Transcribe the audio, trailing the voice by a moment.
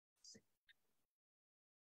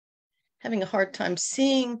having a hard time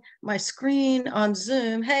seeing my screen on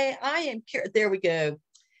Zoom. Hey, there we go.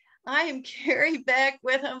 I am Carrie back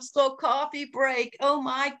with Homeschool Coffee Break. Oh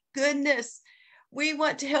my goodness. We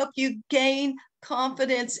want to help you gain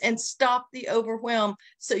confidence and stop the overwhelm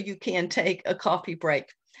so you can take a coffee break.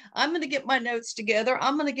 I'm going to get my notes together.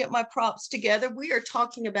 I'm going to get my props together. We are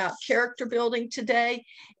talking about character building today,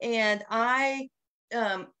 and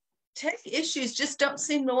um, tech issues just don't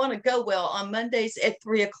seem to want to go well on Mondays at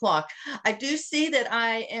 3 o'clock. I do see that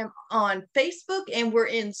I am on Facebook and we're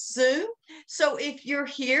in Zoom. So if you're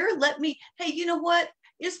here, hey, you know what?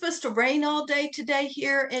 It's supposed to rain all day today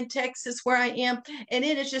here in Texas where I am, and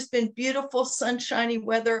it has just been beautiful, sunshiny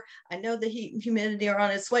weather. I know the heat and humidity are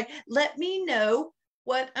on its way. Let me know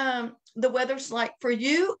what the weather's like for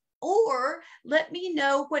you, or let me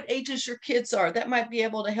know what ages your kids are. That might be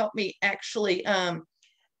able to help me actually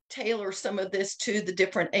tailor some of this to the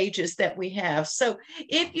different ages that we have. So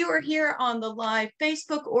if you are here on the live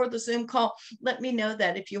Facebook or the Zoom call, let me know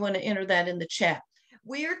that if you want to enter that in the chat.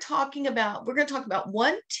 We're going to talk about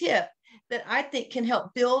one tip that I think can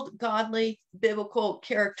help build godly biblical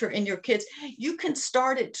character in your kids. You can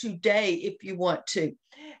start it today if you want to.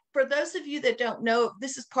 For those of you that don't know,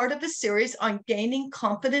 this is part of a series on gaining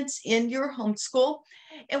confidence in your homeschool.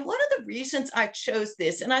 And one of the reasons I chose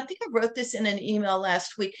this, and I think I wrote this in an email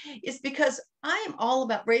last week, is because I am all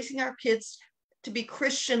about raising our kids to be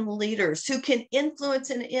Christian leaders who can influence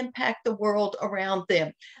and impact the world around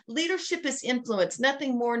them. Leadership is influence,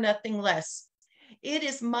 nothing more, nothing less. It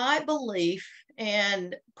is my belief,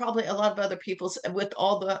 and probably a lot of other people's, with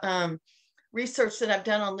all the research that I've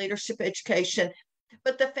done on leadership education,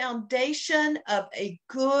 but the foundation of a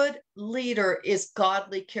good leader is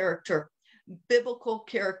godly character, biblical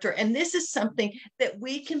character. And this is something that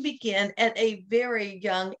we can begin at a very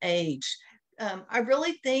young age. I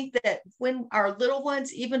really think that when our little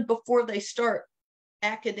ones, even before they start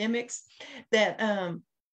academics, that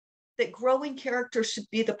that growing character should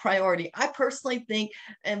be the priority. I personally think,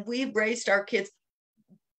 and we've raised our kids,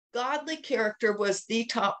 godly character was the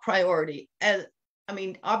top priority.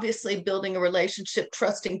 Obviously building a relationship,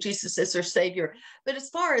 trusting Jesus as their savior. But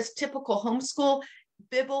as far as typical homeschool,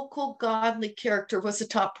 biblical godly character was the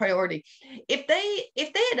top priority. If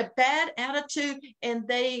they had a bad attitude and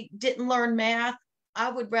they didn't learn math, I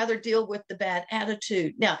would rather deal with the bad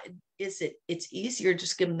attitude. Now, it's easier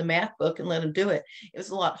just give them the math book and let them do it. It was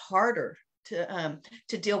a lot harder to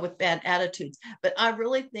deal with bad attitudes. But I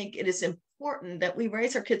really think it is important that we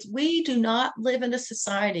raise our kids. We do not live in a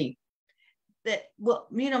society that,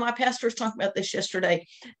 my pastor was talking about this yesterday,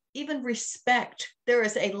 even respect. There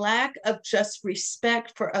is a lack of just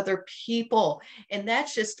respect for other people. And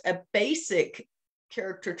that's just a basic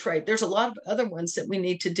character trait. There's a lot of other ones that we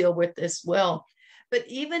need to deal with as well. But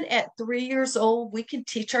even at 3 years old, we can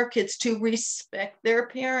teach our kids to respect their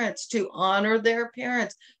parents, to honor their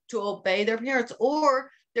parents, to obey their parents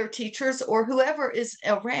or their teachers or whoever is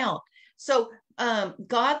around. So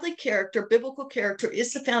godly character, biblical character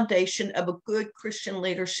is the foundation of a good Christian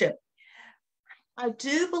leadership. I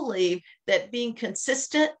do believe that being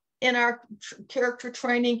consistent in our character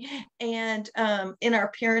training and in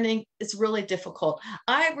our parenting is really difficult.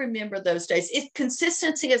 I remember those days. If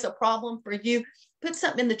consistency is a problem for you, put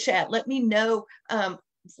something in the chat. Let me know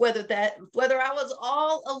whether I was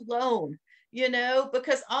all alone,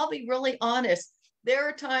 because I'll be really honest. There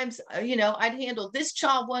are times, I'd handle this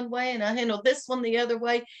child one way and I handle this one the other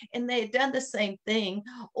way, and they had done the same thing.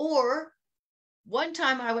 Or one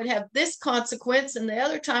time I would have this consequence and the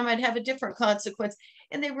other time I'd have a different consequence,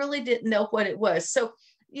 and they really didn't know what it was. So,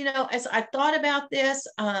 as I thought about this,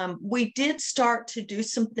 we did start to do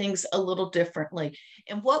some things a little differently.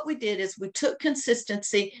 And what we did is we took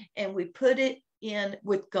consistency and we put it in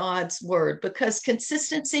with God's word, because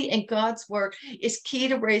consistency in God's word is key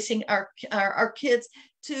to raising our kids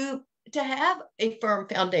to have a firm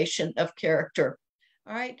foundation of character.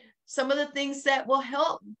 All right. Some of the things that will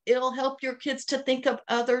help, it'll help your kids to think of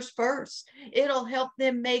others first. It'll help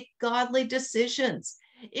them make godly decisions.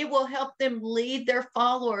 It will help them lead their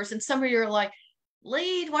followers. And some of you are like,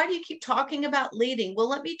 lead? Why do you keep talking about leading? Well,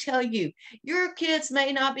 let me tell you, your kids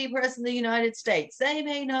may not be president of the United States. They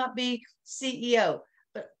may not be CEO,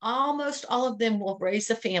 but almost all of them will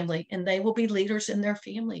raise a family and they will be leaders in their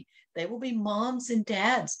family. They will be moms and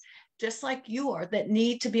dads, just like you are, that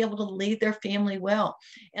need to be able to lead their family well.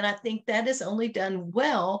 And I think that is only done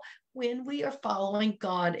well when we are following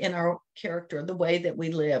God in our character, the way that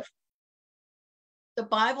we live. The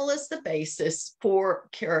Bible is the basis for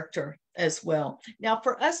character as well. Now,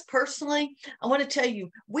 for us personally, I want to tell you,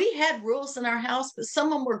 we had rules in our house, but some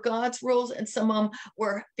of them were God's rules and some of them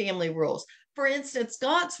were family rules. For instance,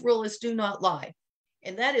 God's rule is do not lie.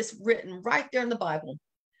 And that is written right there in the Bible.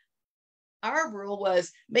 Our rule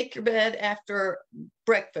was make your bed after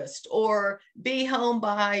breakfast or be home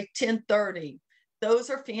by 10:30. Those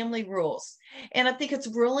are family rules. And I think it's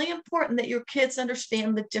really important that your kids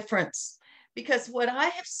understand the difference. Because what I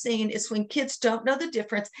have seen is when kids don't know the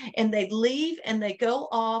difference and they leave and they go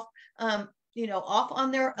off, off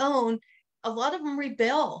on their own, a lot of them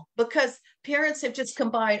rebel because parents have just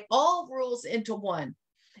combined all rules into one.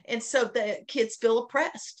 And so the kids feel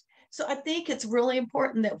oppressed. So I think it's really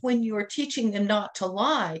important that when you are teaching them not to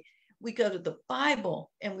lie, we go to the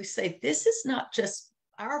Bible and we say, this is not just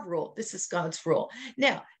our rule, this is God's rule.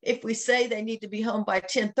 Now, if we say they need to be home by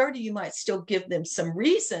 10:30, you might still give them some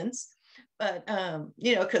reasons. But,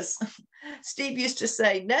 because Steve used to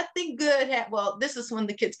say, nothing good, well, this is when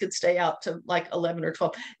the kids could stay out to like 11 or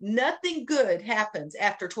 12. Nothing good happens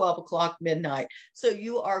after 12 o'clock midnight. So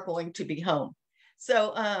you are going to be home.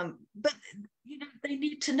 So, but, they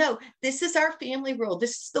need to know this is our family rule.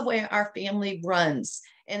 This is the way our family runs.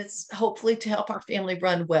 And it's hopefully to help our family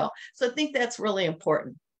run well. So I think that's really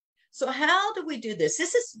important. So how do we do this?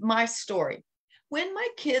 This is my story. When my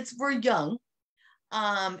kids were young,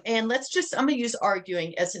 and I'm going to use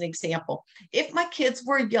arguing as an example. If my kids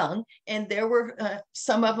were young and there were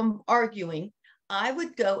some of them arguing, I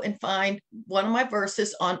would go and find one of my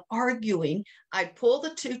verses on arguing. I'd pull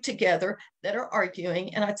the two together that are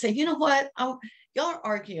arguing and I'd say, you know what? Y'all are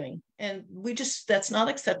arguing and that's not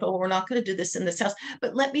acceptable. We're not going to do this in this house,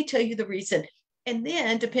 but let me tell you the reason. And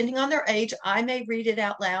then depending on their age, I may read it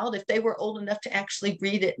out loud. If they were old enough to actually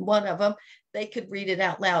read it, one of them, they could read it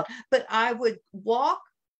out loud. But I would walk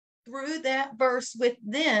through that verse with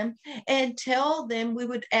them and tell them, we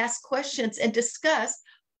would ask questions and discuss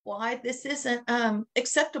why this isn't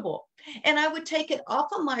acceptable. And I would take it off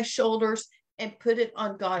of my shoulders and put it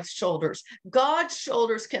on God's shoulders. God's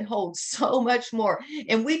shoulders can hold so much more.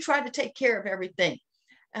 And we try to take care of everything.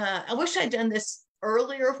 I wish I'd done this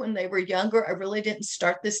earlier when they were younger. I really didn't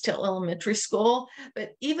start this till elementary school,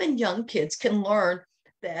 but even young kids can learn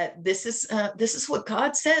that this is what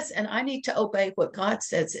God says, and I need to obey what God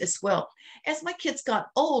says as well. As my kids got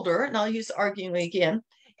older, and I'll use arguing again,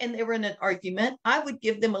 and they were in an argument, I would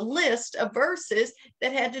give them a list of verses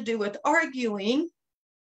that had to do with arguing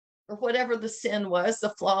or whatever the sin was,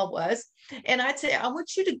 the flaw was. And I'd say, I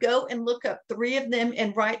want you to go and look up 3 of them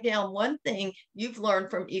and write down one thing you've learned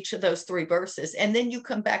from each of those 3 verses. And then you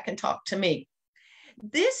come back and talk to me.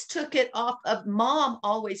 This took it off of mom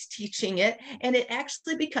always teaching it and it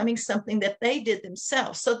actually becoming something that they did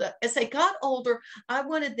themselves. So that as they got older, I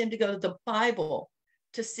wanted them to go to the Bible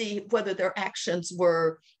to see whether their actions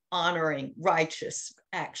were honoring, righteous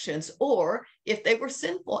actions, or if they were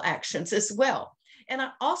sinful actions as well. And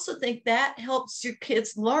I also think that helps your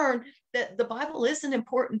kids learn that the Bible is an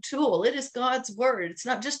important tool. It is God's word. It's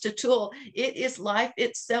not just a tool. It is life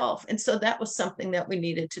itself. And so that was something that we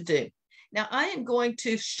needed to do. Now, I am going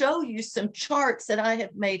to show you some charts that I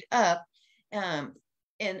have made up.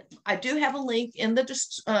 And I do have a link in the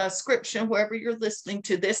description, wherever you're listening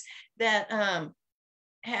to this, that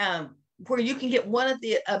where you can get one of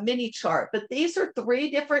the mini chart. But these are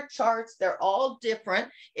 3 different charts. They're all different.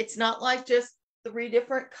 It's not like just 3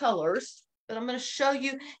 different colors, but I'm going to show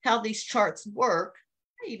you how these charts work.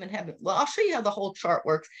 I even have it. Well, I'll show you how the whole chart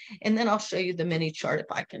works, and then I'll show you the mini chart if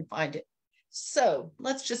I can find it. So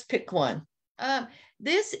let's just pick one.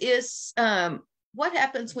 This is what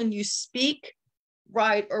happens when you speak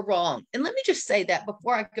right or wrong. And let me just say that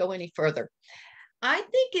before I go any further. I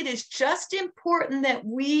think it is just important that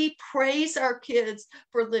we praise our kids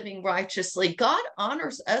for living righteously. God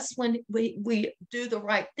honors us when we do the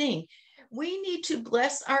right thing. We need to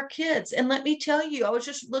bless our kids. And let me tell you, I was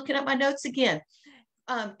just looking at my notes again.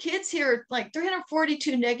 Kids hear like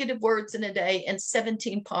 342 negative words in a day and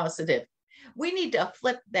 17 positive. We need to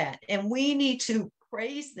flip that, and we need to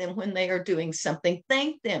praise them when they are doing something,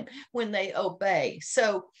 thank them when they obey.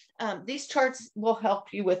 So these charts will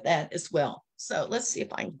help you with that as well. So let's see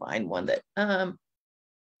if I can find one that,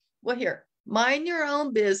 well, here, mind your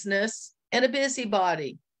own business and a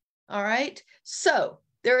busybody. All right. So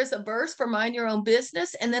there is a verse for mind your own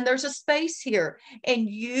business, and then there's a space here, and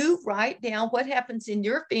you write down what happens in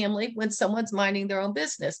your family when someone's minding their own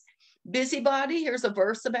business. Busybody, here's a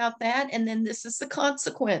verse about that. And then this is the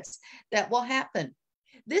consequence that will happen.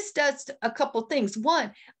 This does a couple things.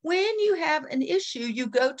 One, when you have an issue, you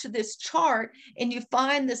go to this chart and you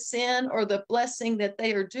find the sin or the blessing that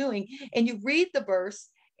they are doing, and you read the verse,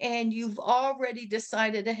 and you've already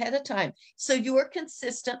decided ahead of time. So you are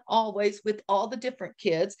consistent always with all the different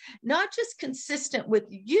kids, not just consistent with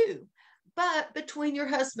you, but between your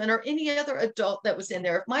husband or any other adult that was in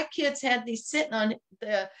there. If my kids had these sitting on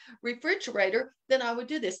the refrigerator, then I would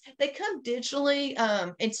do this. They come digitally,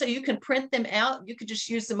 and so you can print them out. You could just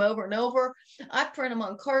use them over and over. I print them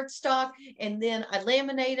on cardstock, and then I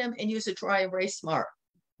laminate them and use a dry erase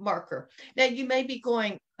marker. Now you may be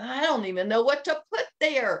going, I don't even know what to put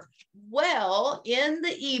there. Well, in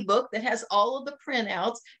the ebook that has all of the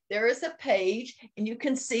printouts, there is a page, and you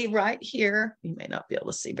can see right here, you may not be able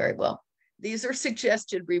to see very well. These are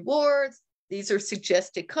suggested rewards. These are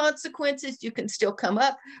suggested consequences. You can still come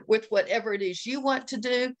up with whatever it is you want to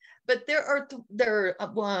do. But there are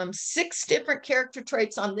 6 different character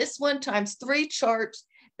traits on this one times 3 charts.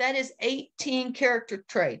 That is 18 character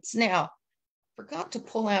traits. Now, forgot to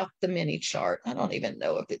pull out the mini chart. I don't even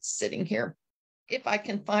know if it's sitting here. If I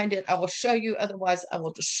can find it, I will show you. Otherwise, I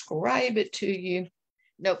will describe it to you.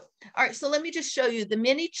 Nope. All right, so let me just show you the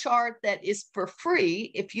mini chart that is for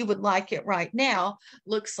free. If you would like it right now,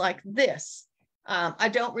 looks like this. I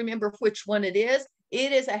don't remember which one it is.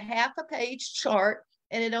 It is a half a page chart,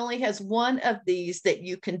 and it only has one of these that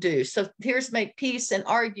you can do. So here's make peace and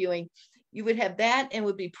arguing. You would have that and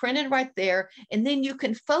would be printed right there. And then you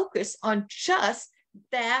can focus on just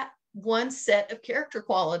that one set of character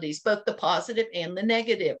qualities, both the positive and the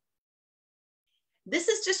negative. This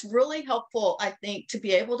is just really helpful, I think, to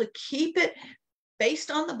be able to keep it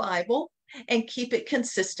based on the Bible and keep it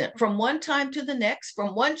consistent from one time to the next,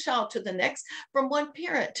 from one child to the next, from one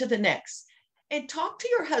parent to the next. And talk to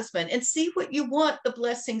your husband and see what you want the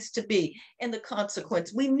blessings to be and the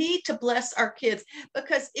consequence. We need to bless our kids,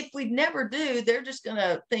 because if we never do, they're just going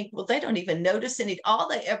to think, well, they don't even notice any. All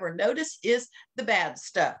they ever notice is the bad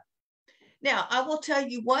stuff. Now, I will tell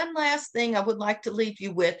you one last thing I would like to leave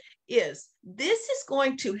you with is this is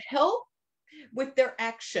going to help with their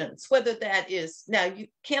actions, whether that is, now you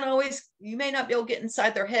may not be able to get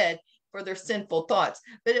inside their head for their sinful thoughts,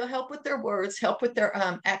 but it'll help with their words, help with their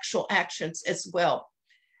actual actions as well.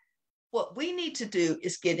 What we need to do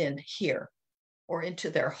is get in here or into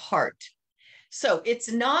their heart. So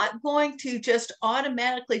it's not going to just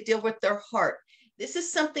automatically deal with their heart. This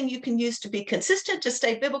is something you can use to be consistent, to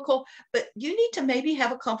stay biblical, but you need to maybe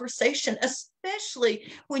have a conversation,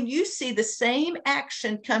 especially when you see the same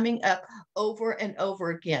action coming up over and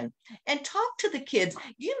over again. And talk to the kids.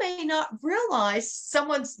 You may not realize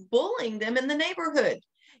someone's bullying them in the neighborhood.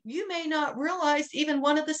 You may not realize even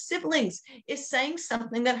one of the siblings is saying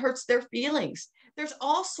something that hurts their feelings. There's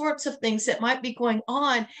all sorts of things that might be going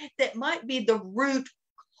on that might be the root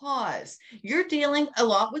cause. You're dealing a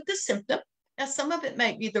lot with the symptom. Now, some of it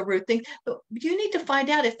might be the root thing, but you need to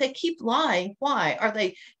find out if they keep lying, why? Are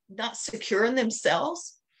they not secure in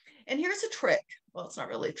themselves? And here's a trick. Well, it's not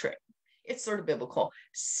really a trick. It's sort of biblical.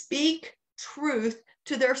 Speak truth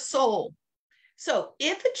to their soul. So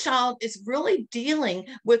if a child is really dealing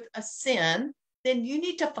with a sin, then you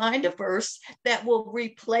need to find a verse that will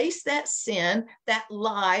replace that sin, that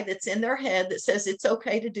lie that's in their head that says it's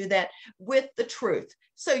okay to do that, with the truth.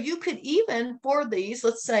 So you could even, for these,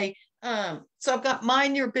 let's say, so I've got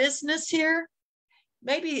mind your business here.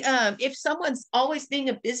 Maybe if someone's always being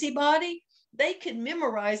a busybody, they can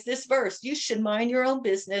memorize this verse. You should mind your own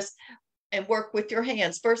business and work with your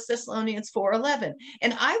hands. 1 Thessalonians 4:11.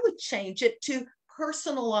 And I would change it to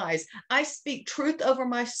personalize. I speak truth over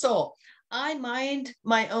my soul. I mind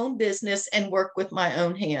my own business and work with my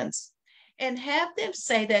own hands. And have them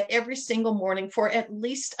say that every single morning for at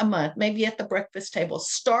least a month, maybe at the breakfast table.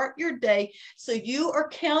 Start your day so you are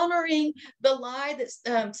countering the lie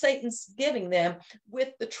that Satan's giving them with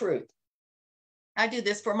the truth. I do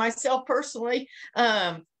this for myself personally.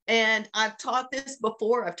 And I've taught this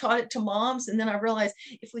before. I've taught it to moms. And then I realized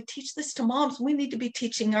if we teach this to moms, we need to be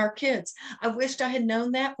teaching our kids. I wished I had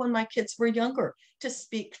known that when my kids were younger, to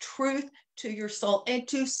speak truth to your soul and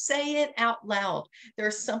to say it out loud.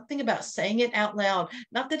 There's something about saying it out loud.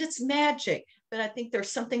 Not that it's magic, but I think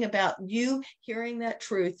there's something about you hearing that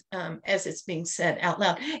truth as it's being said out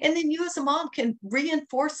loud. And then you as a mom can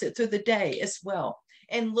reinforce it through the day as well,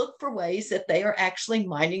 and look for ways that they are actually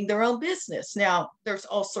minding their own business. Now, there's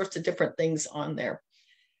all sorts of different things on there.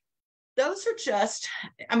 Those are just,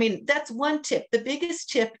 that's one tip. The biggest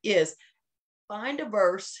tip is find a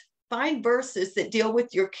verse, find verses that deal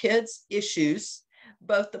with your kids' issues,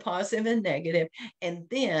 both the positive and negative, and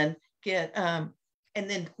then get and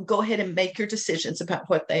then go ahead and make your decisions about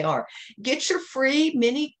what they are. Get your free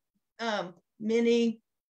mini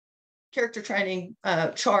character training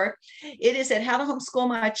chart. It is at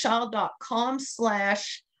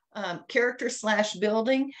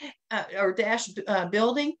howtohomeschoolmychild.com/character/building or dash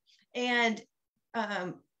building. And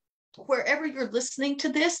wherever you're listening to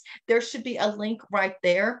this, there should be a link right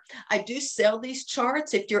there. I do sell these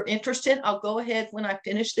charts. If you're interested, I'll go ahead when I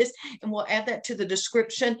finish this and we'll add that to the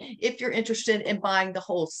description. If you're interested in buying the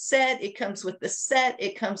whole set, it comes with the set.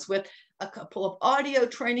 It comes with a couple of audio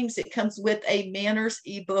trainings. It comes with a manners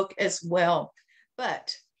ebook as well.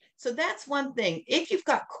 But so that's one thing. If you've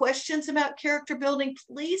got questions about character building,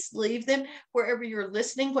 please leave them wherever you're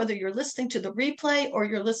listening, whether you're listening to the replay or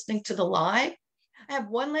you're listening to the live. I have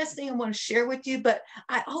one last thing I want to share with you, but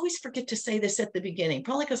I always forget to say this at the beginning,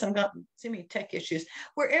 probably because I've got so many tech issues.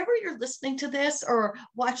 Wherever you're listening to this or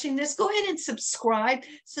watching this, go ahead and subscribe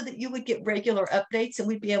so that you would get regular updates and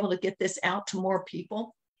we'd be able to get this out to more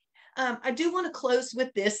people. I do want to close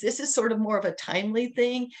with this. This is sort of more of a timely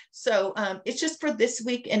thing. So it's just for this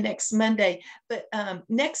week and next Monday. But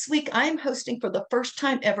next week, I'm hosting for the first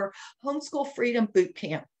time ever Homeschool Freedom Boot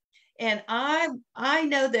Camp. And I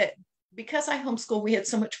know that because I homeschool, we had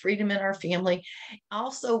so much freedom in our family. I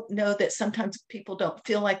also know that sometimes people don't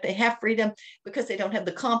feel like they have freedom because they don't have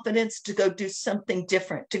the confidence to go do something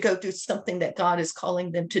different, to go do something that God is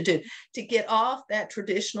calling them to do, to get off that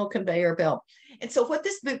traditional conveyor belt. And so what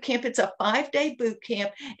this boot camp, it's a 5-day boot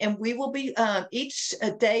camp, and we will be, each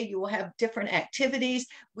day you will have different activities.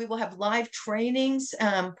 We will have live trainings.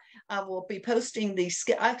 I will be posting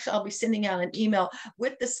actually, I'll be sending out an email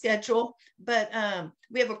with the schedule, but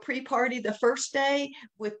we have a pre-party the first day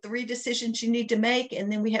with 3 decisions you need to make. And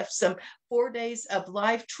then we have some 4 days of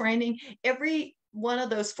live training. Every one of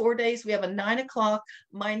those 4 days, we have a 9 o'clock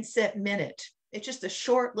mindset minute. It's just a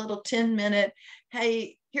short little 10-minute,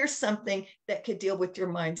 hey, here's something that could deal with your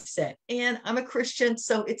mindset. And I'm a Christian,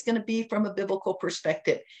 so it's going to be from a biblical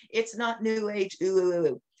perspective. It's not new age,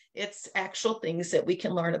 ooh. It's actual things that we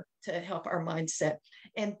can learn to help our mindset.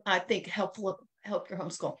 And I think help your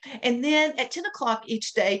homeschool. And then at 10 o'clock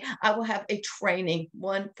each day, I will have a training,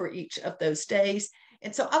 one for each of those days.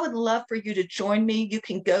 And so I would love for you to join me. You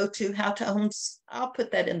can go to I'll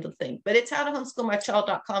put that in the thing, but it's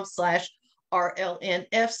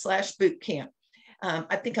howtohomeschoolmychild.com/RLNF/bootcamp.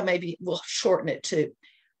 I think I maybe will shorten it too.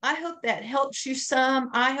 I hope that helps you some.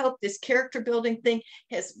 I hope this character building thing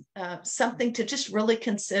has something to just really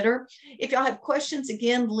consider. If y'all have questions,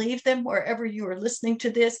 again, leave them wherever you are listening to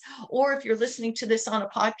this. Or if you're listening to this on a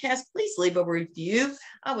podcast, please leave a review.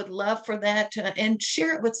 I would love for that and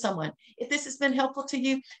share it with someone. If this has been helpful to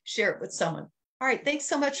you, share it with someone. All right. Thanks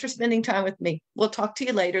so much for spending time with me. We'll talk to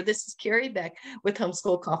you later. This is Carrie Beck with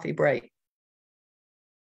Homeschool Coffee Break.